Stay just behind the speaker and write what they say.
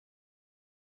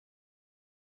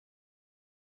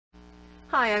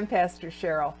Hi, I'm Pastor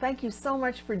Cheryl. Thank you so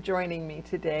much for joining me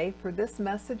today for this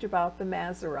message about the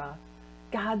Mazzaroth,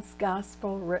 God's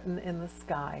Gospel written in the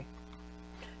sky.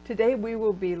 Today we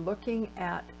will be looking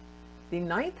at the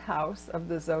ninth house of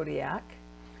the Zodiac,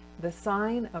 the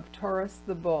sign of Taurus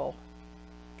the Bull.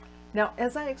 Now,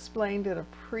 as I explained in a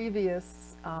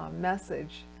previous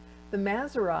message, the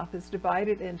Mazzaroth is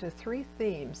divided into 3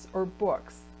 themes or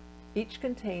books, each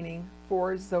containing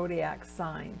 4 zodiac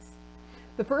signs.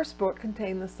 The first book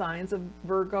contained the signs of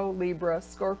Virgo, Libra,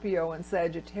 Scorpio, and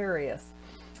Sagittarius,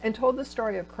 and told the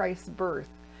story of Christ's birth.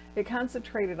 It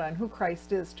concentrated on who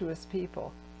Christ is to his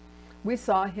people. We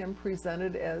saw him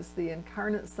presented as the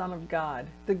incarnate Son of God,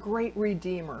 the great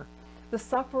Redeemer, the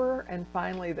sufferer, and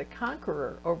finally the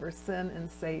conqueror over sin and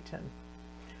Satan.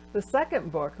 The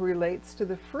second book relates to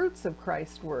the fruits of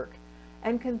Christ's work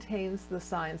and contains the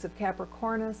signs of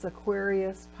Capricornus,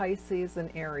 Aquarius, Pisces,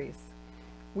 and Aries.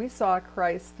 We saw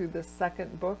Christ through this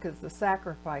second book as the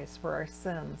sacrifice for our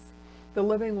sins, the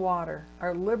living water,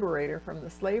 our liberator from the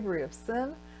slavery of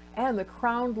sin, and the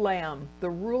crowned Lamb, the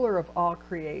ruler of all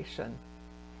creation.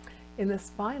 In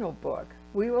this final book,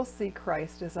 we will see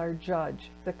Christ as our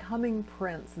judge, the coming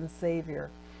Prince and Savior,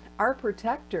 our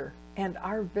protector, and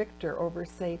our victor over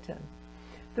Satan.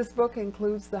 This book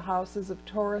includes the houses of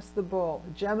Taurus the Bull,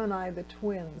 Gemini the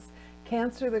Twins,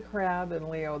 Cancer the Crab, and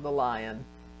Leo the Lion.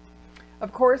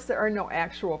 Of course, there are no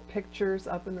actual pictures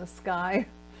up in the sky,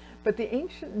 but the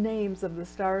ancient names of the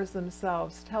stars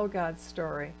themselves tell God's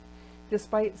story,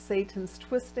 despite Satan's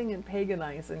twisting and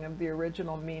paganizing of the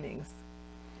original meanings.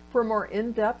 For a more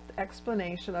in-depth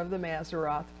explanation of the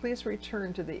Mazzaroth, please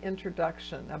return to the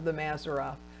introduction of the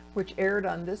Mazzaroth, which aired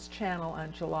on this channel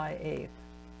on July 8th.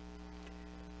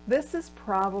 This is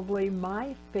probably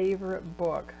my favorite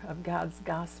book of God's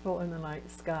Gospel in the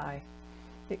night sky.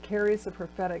 It carries a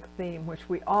prophetic theme which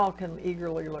we all can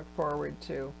eagerly look forward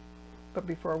to. But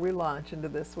before we launch into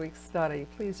this week's study,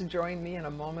 please join me in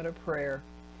a moment of prayer.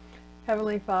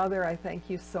 Heavenly Father, I thank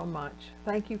you so much.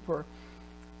 Thank you for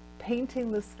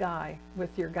painting the sky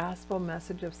with your gospel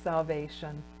message of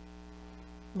salvation.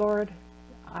 Lord,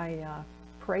 I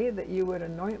pray that you would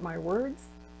anoint my words,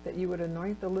 that you would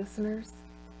anoint the listeners,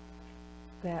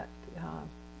 that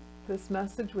this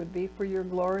message would be for your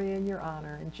glory and your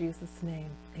honor. In Jesus'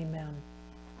 name, amen.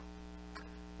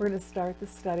 We're going to start the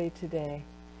study today,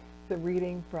 the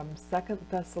reading from 2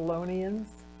 Thessalonians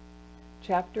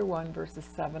chapter 1, verses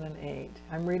 7 and 8.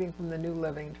 I'm reading from the New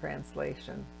Living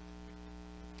Translation.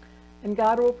 And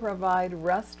God will provide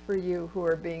rest for you who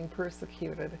are being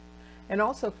persecuted, and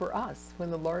also for us when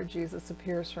the Lord Jesus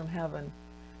appears from heaven.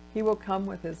 He will come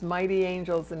with his mighty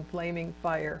angels in flaming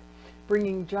fire,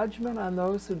 bringing judgment on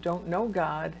those who don't know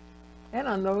God and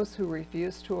on those who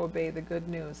refuse to obey the good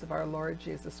news of our Lord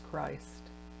Jesus Christ.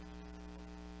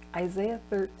 Isaiah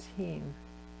 13,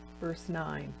 verse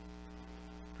 9.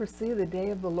 For see, the day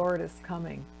of the Lord is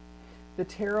coming, the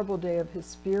terrible day of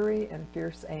his fury and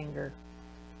fierce anger.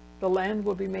 The land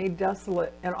will be made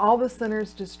desolate, and all the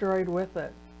sinners destroyed with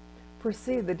it. For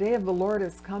see, the day of the Lord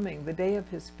is coming, the day of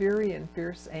his fury and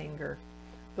fierce anger.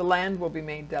 The land will be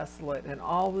made desolate, and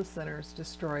all the sinners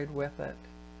destroyed with it.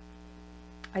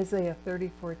 Isaiah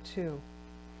 34:2.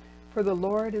 For the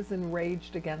Lord is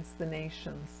enraged against the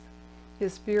nations.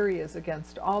 His fury is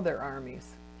against all their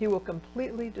armies. He will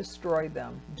completely destroy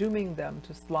them, dooming them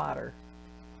to slaughter.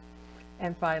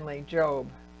 And finally, Job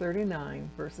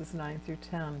 39, verses 9 through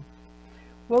 10.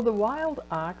 Will the wild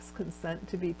ox consent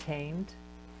to be tamed?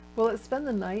 Will it spend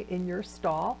the night in your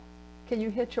stall? Can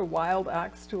you hitch a wild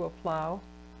ox to a plow?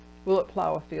 Will it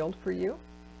plow a field for you?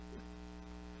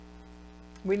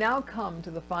 We now come to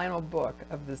the final book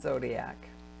of the Zodiac.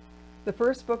 The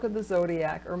first book of the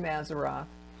Zodiac, or Mazzaroth,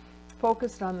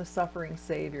 focused on the suffering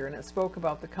Savior, and it spoke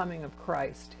about the coming of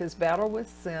Christ, his battle with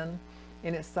sin,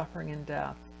 and his suffering and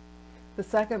death. The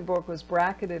second book was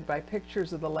bracketed by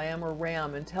pictures of the lamb or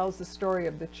ram and tells the story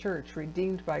of the church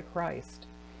redeemed by Christ.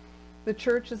 The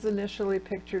church is initially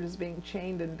pictured as being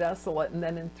chained and desolate and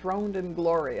then enthroned and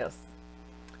glorious.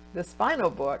 This final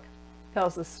book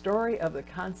tells the story of the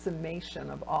consummation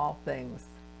of all things.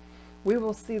 We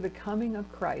will see the coming of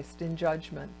Christ in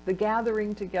judgment, the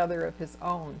gathering together of his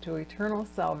own to eternal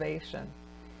salvation,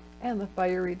 and the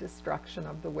fiery destruction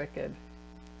of the wicked.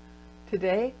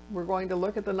 Today, we're going to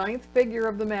look at the 9th figure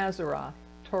of the Mazzaroth,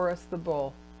 Taurus the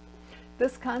Bull.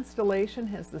 This constellation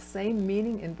has the same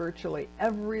meaning in virtually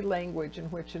every language in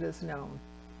which it is known.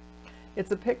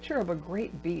 It's a picture of a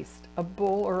great beast, a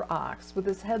bull or ox, with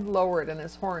his head lowered and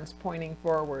his horns pointing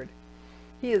forward.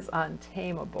 He is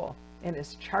untamable and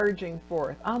is charging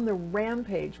forth on the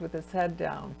rampage with his head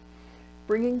down.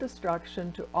 bringing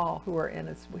destruction to all who are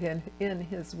in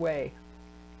his way.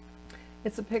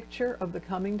 It's a picture of the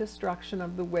coming destruction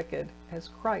of the wicked as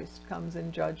Christ comes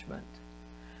in judgment.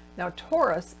 Now,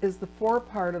 Taurus is the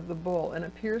forepart of the bull and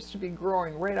appears to be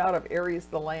growing right out of Aries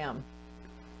the lamb.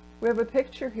 We have a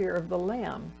picture here of the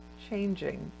lamb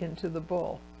changing into the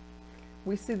bull.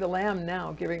 We see the lamb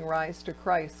now giving rise to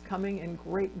Christ, coming in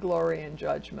great glory and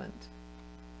judgment.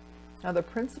 Now, the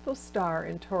principal star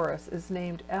in Taurus is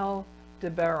named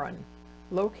Aldebaran,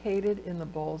 located in the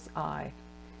bull's eye.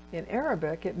 In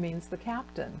Arabic, it means the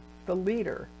captain, the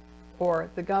leader, or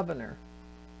the governor.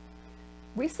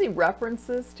 We see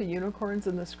references to unicorns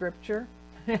in the scripture,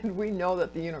 and we know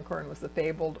that the unicorn was a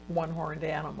fabled one-horned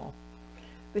animal.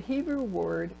 The Hebrew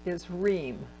word is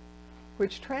reem,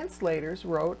 which translators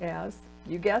wrote as,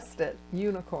 you guessed it,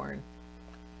 unicorn.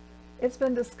 It's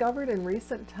been discovered in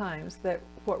recent times that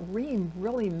what reem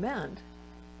really meant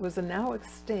was a now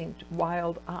extinct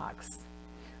wild ox.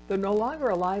 Though no longer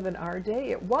alive in our day,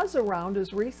 it was around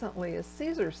as recently as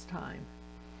Caesar's time.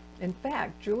 In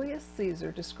fact, Julius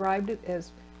Caesar described it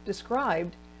as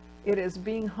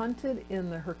being hunted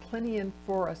in the Hercynian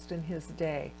forest in his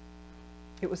day.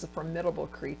 It was a formidable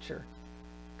creature,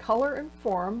 color and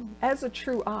form as a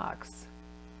true ox,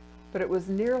 but it was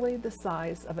nearly the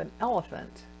size of an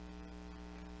elephant.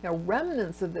 Now,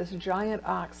 remnants of this giant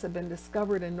ox have been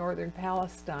discovered in northern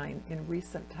Palestine in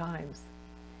recent times.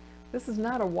 This is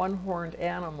not a one-horned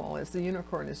animal, as the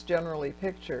unicorn is generally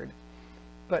pictured,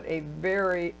 but a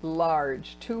very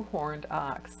large two-horned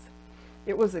ox.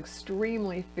 It was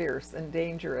extremely fierce and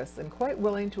dangerous and quite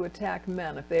willing to attack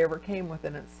men if they ever came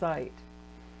within its sight.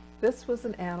 This was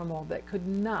an animal that could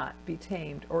not be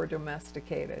tamed or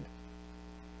domesticated.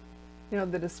 You know,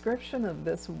 the description of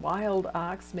this wild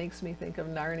ox makes me think of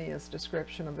Narnia's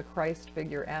description of the Christ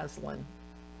figure Aslan.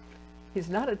 He's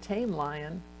not a tame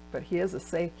lion, but he is a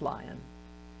safe lion.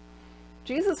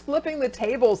 Jesus flipping the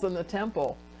tables in the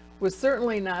temple was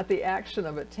certainly not the action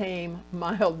of a tame,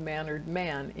 mild-mannered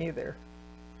man either.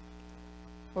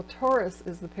 Well, Taurus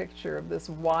is the picture of this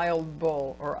wild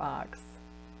bull or ox.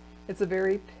 It's a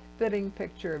very fitting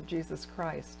picture of Jesus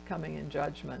Christ coming in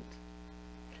judgment.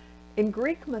 In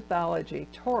Greek mythology,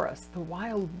 Taurus, the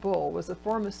wild bull, was a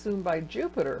form assumed by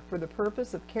Jupiter for the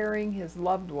purpose of carrying his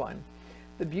loved one,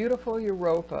 the beautiful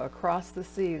Europa, across the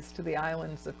seas to the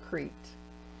islands of Crete.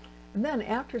 And then,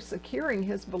 after securing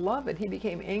his beloved, he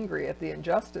became angry at the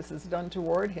injustices done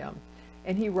toward him,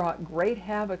 and he wrought great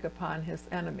havoc upon his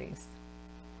enemies.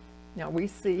 Now, we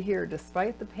see here,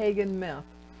 despite the pagan myth,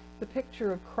 the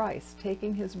picture of Christ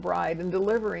taking his bride and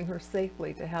delivering her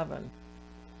safely to heaven.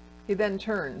 He then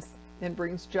turns and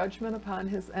brings judgment upon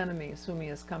his enemies whom he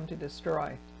has come to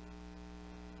destroy.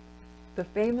 The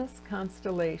famous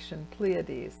constellation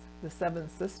Pleiades, the seven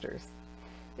sisters,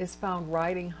 is found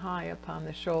riding high upon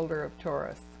the shoulder of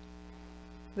Taurus.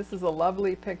 This is a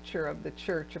lovely picture of the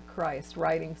Church of Christ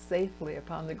riding safely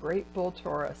upon the great bull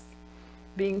Taurus,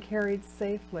 being carried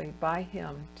safely by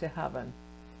him to heaven.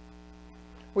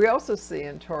 We also see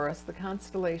in Taurus the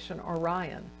constellation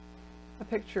Orion, a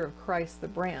picture of Christ the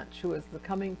branch, who is the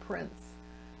coming prince,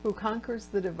 who conquers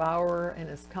the devourer and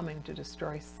is coming to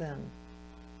destroy sin.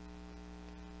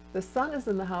 The sun is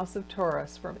in the house of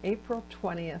Taurus from April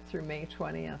 20th through May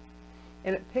 20th,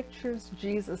 and it pictures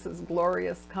Jesus'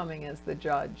 glorious coming as the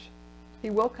judge. He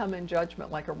will come in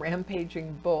judgment like a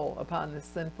rampaging bull upon this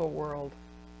sinful world.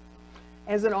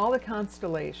 As in all the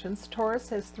constellations, Taurus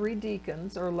has 3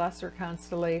 decans or lesser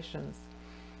constellations,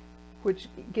 which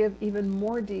give even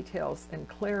more details and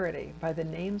clarity by the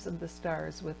names of the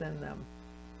stars within them.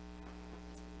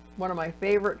 One of my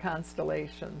favorite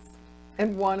constellations,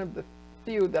 and one of the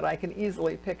few that I can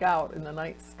easily pick out in the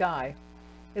night sky,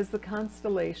 is the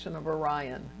constellation of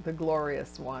Orion, the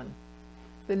glorious one.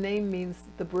 The name means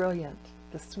the brilliant,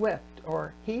 the swift,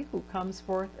 or he who comes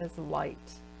forth as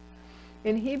light.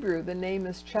 In Hebrew, the name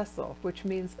is Chesel, which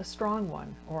means a strong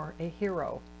one, or a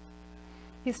hero.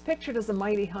 He's pictured as a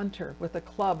mighty hunter with a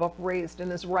club upraised in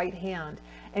his right hand,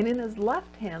 and in his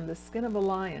left hand the skin of a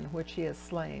lion, which he has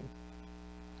slain.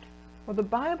 Well, the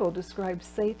Bible describes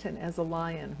Satan as a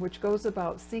lion, which goes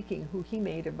about seeking who he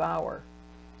may devour.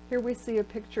 Here we see a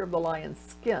picture of the lion's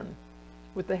skin,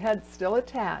 with the head still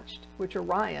attached, which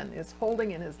Orion is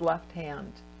holding in his left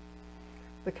hand.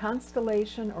 The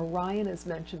constellation Orion is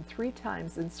mentioned 3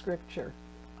 times in Scripture.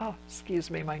 Oh, excuse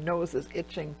me, my nose is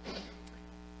itching.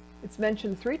 It's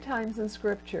mentioned 3 times in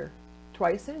Scripture,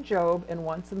 twice in Job and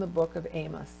once in the book of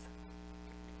Amos.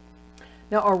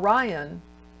 Now, Orion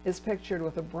is pictured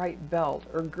with a bright belt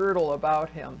or girdle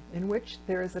about him, in which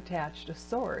there is attached a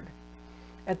sword.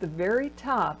 At the very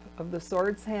top of the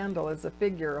sword's handle is a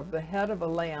figure of the head of a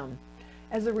lamb,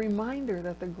 as a reminder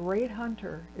that the great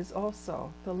hunter is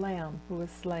also the lamb who was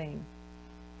slain.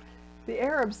 The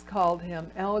Arabs called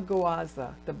him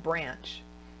El-Ghawaza, the branch,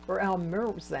 or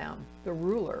Al-Mirzam, the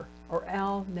ruler, or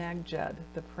Al-Nagjed,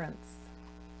 the prince.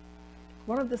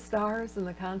 One of the stars in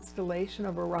the constellation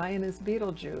of Orion is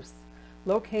Betelgeuse,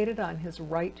 located on his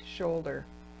right shoulder.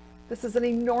 This is an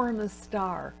enormous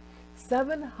star,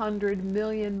 700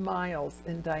 million miles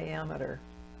in diameter.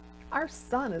 Our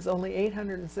sun is only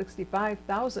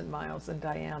 865,000 miles in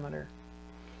diameter.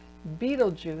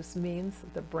 Betelgeuse means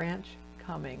the branch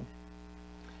coming.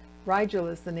 Rigel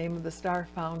is the name of the star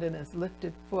found in his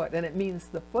lifted foot, and it means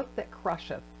the foot that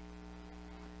crusheth.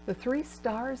 The three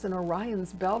stars in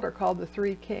Orion's belt are called the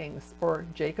three kings, or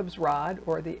Jacob's rod,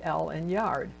 or the El and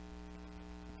Yard,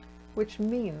 which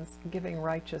means giving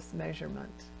righteous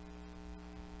measurement.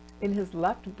 In his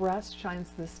left breast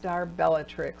shines the star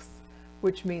Bellatrix,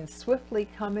 which means swiftly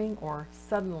coming or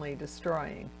suddenly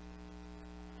destroying.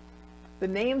 The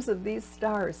names of these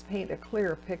stars paint a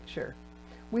clear picture.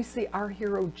 We see our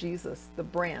hero Jesus, the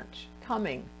branch,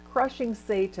 coming, crushing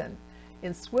Satan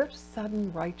in swift,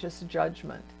 sudden, righteous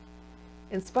judgment.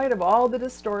 In spite of all the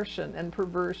distortion and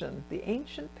perversion, the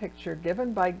ancient picture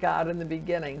given by God in the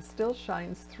beginning still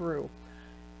shines through,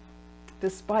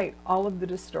 despite all of the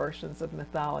distortions of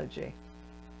mythology.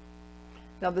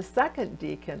 Now, the second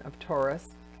deacon of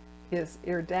Taurus is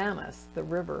Irdanus, the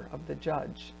river of the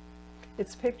judge.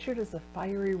 It's pictured as a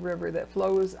fiery river that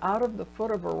flows out of the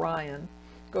foot of Orion,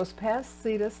 goes past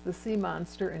Cetus, the sea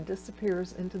monster, and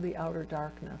disappears into the outer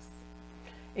darkness.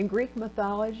 In Greek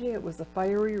mythology, it was a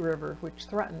fiery river which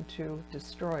threatened to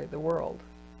destroy the world.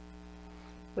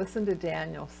 Listen to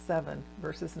Daniel 7,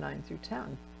 verses 9 through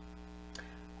 10.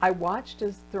 I watched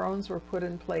as thrones were put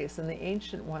in place, and the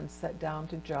Ancient One sat down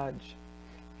to judge.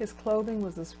 His clothing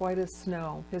was as white as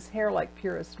snow, his hair like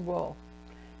purest wool.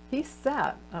 He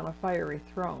sat on a fiery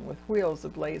throne with wheels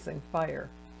of blazing fire,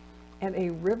 and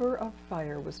a river of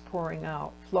fire was pouring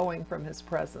out, flowing from his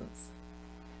presence.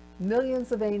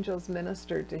 Millions of angels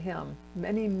ministered to him.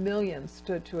 Many millions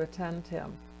stood to attend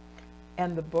him,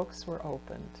 and the books were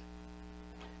opened.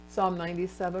 Psalm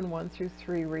 97, 1 through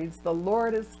 3 reads, The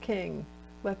Lord is King.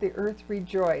 Let the earth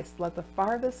rejoice. Let the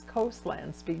farthest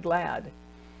coastlands be glad.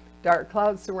 Dark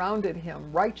clouds surrounded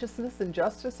him. Righteousness and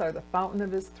justice are the fountain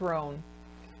of his throne.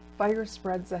 Fire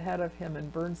spreads ahead of him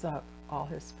and burns up all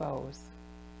his foes.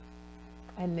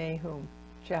 And Nahum,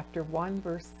 chapter 1,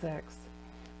 verse 6.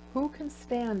 Who can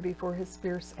stand before his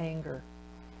fierce anger?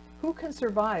 Who can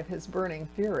survive his burning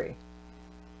fury?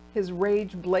 His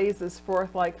rage blazes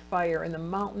forth like fire, and the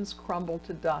mountains crumble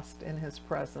to dust in his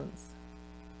presence.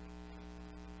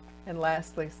 And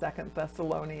lastly, 2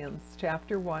 Thessalonians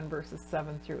chapter 1, verses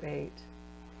 7 through 8.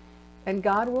 And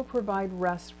God will provide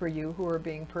rest for you who are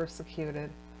being persecuted,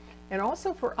 and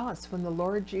also for us when the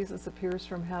Lord Jesus appears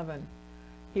from heaven.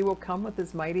 He will come with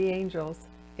his mighty angels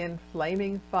in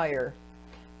flaming fire,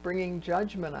 bringing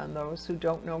judgment on those who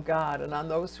don't know God and on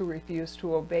those who refuse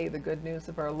to obey the good news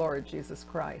of our Lord Jesus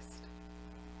Christ.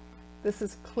 This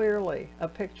is clearly a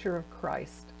picture of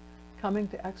Christ coming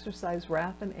to exercise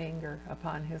wrath and anger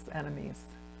upon his enemies.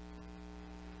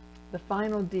 The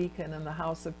final deacon in the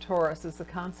house of Taurus is the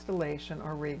constellation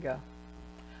Auriga.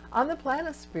 On the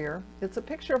planisphere, it's a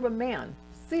picture of a man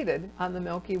seated on the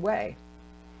Milky Way.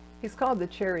 He's called the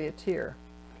charioteer,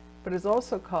 but is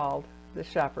also called the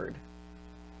shepherd.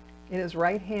 In his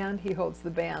right hand, he holds the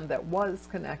band that was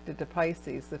connected to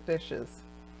Pisces, the fishes,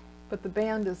 but the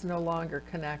band is no longer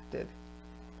connected.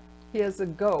 He has a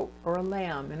goat or a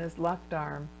lamb in his left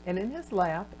arm, and in his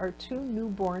lap are two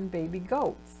newborn baby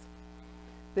goats.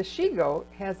 The she-goat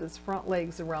has its front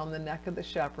legs around the neck of the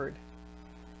shepherd.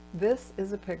 This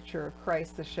is a picture of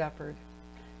Christ the shepherd,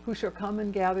 who shall come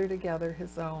and gather together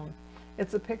his own.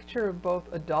 It's a picture of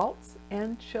both adults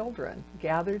and children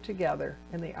gathered together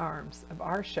in the arms of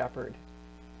our shepherd.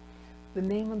 The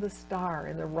name of the star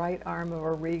in the right arm of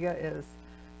Auriga is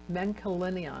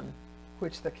Menkalinion,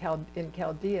 which in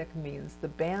Chaldaic means the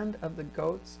band of the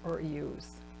goats or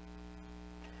ewes.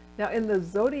 Now, in the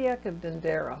Zodiac of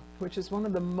Dendera, which is one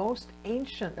of the most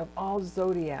ancient of all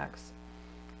zodiacs,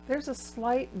 there's a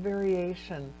slight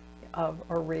variation of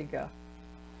Auriga.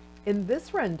 In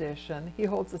this rendition, he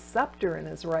holds a scepter in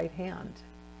his right hand,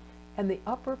 and the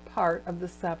upper part of the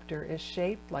scepter is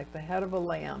shaped like the head of a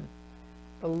lamb.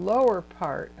 The lower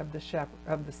part of the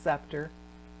scepter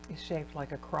is shaped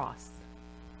like a cross.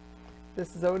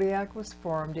 This zodiac was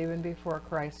formed even before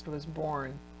Christ was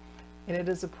born, and it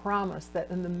is a promise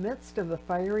that in the midst of the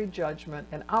fiery judgment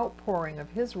and outpouring of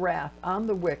his wrath on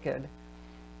the wicked,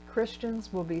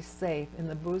 Christians will be safe in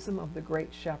the bosom of the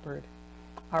great shepherd,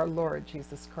 our Lord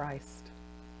Jesus Christ.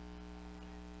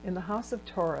 In the house of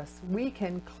Taurus, we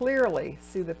can clearly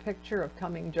see the picture of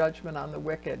coming judgment on the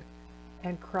wicked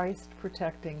and Christ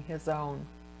protecting his own.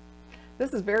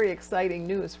 This is very exciting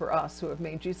news for us who have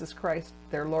made Jesus Christ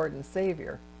their Lord and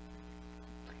Savior.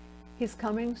 He's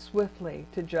coming swiftly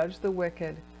to judge the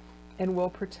wicked and will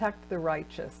protect the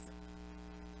righteous.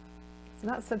 It's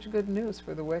not such good news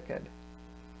for the wicked.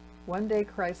 One day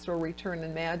Christ will return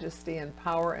in majesty and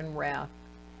power and wrath.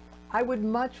 I would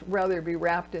much rather be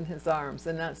wrapped in his arms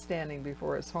than not standing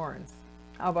before his horns.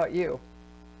 How about you?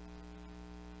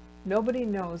 Nobody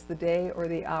knows the day or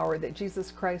the hour that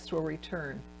Jesus Christ will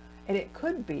return, and it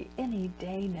could be any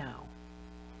day now.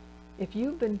 If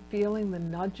you've been feeling the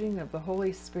nudging of the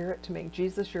Holy Spirit to make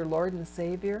Jesus your Lord and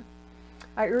Savior,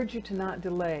 I urge you to not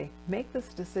delay. Make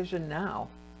this decision now.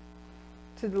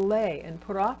 To delay and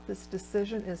put off this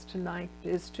decision is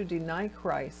to deny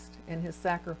Christ and his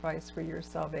sacrifice for your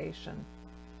salvation.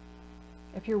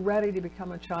 If you're ready to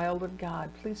become a child of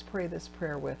God, please pray this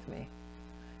prayer with me.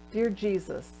 Dear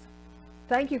Jesus,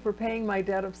 thank you for paying my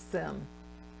debt of sin.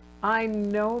 I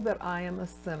know that I am a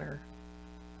sinner.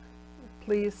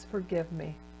 Please forgive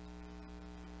me.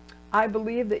 I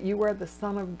believe that you are the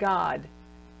Son of God,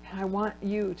 and I want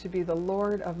you to be the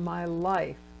Lord of my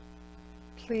life.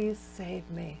 Please save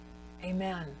me.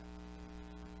 Amen.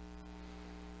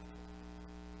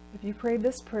 If you prayed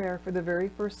this prayer for the very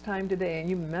first time today and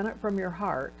you meant it from your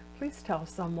heart, please tell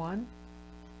someone.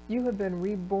 You have been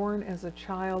reborn as a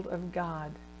child of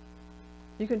God.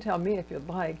 You can tell me if you'd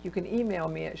like. You can email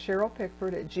me at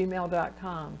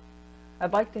cherylpickford@gmail.com.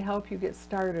 I'd like to help you get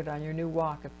started on your new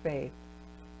walk of faith.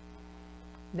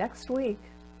 Next week,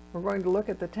 we're going to look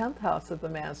at the 10th house of the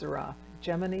Mazzaroth,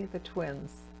 Gemini the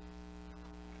twins.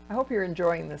 I hope you're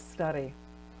enjoying this study.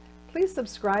 Please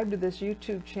subscribe to this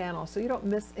YouTube channel so you don't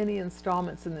miss any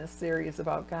installments in this series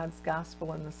about God's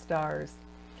gospel and the stars.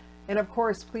 And of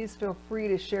course, please feel free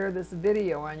to share this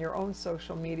video on your own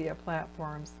social media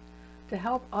platforms to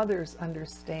help others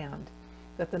understand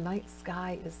that the night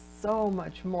sky is so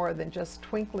much more than just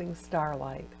twinkling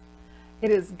starlight.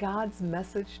 It is God's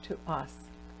message to us,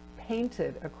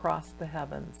 painted across the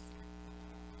heavens.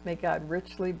 May God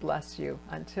richly bless you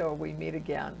until we meet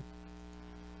again.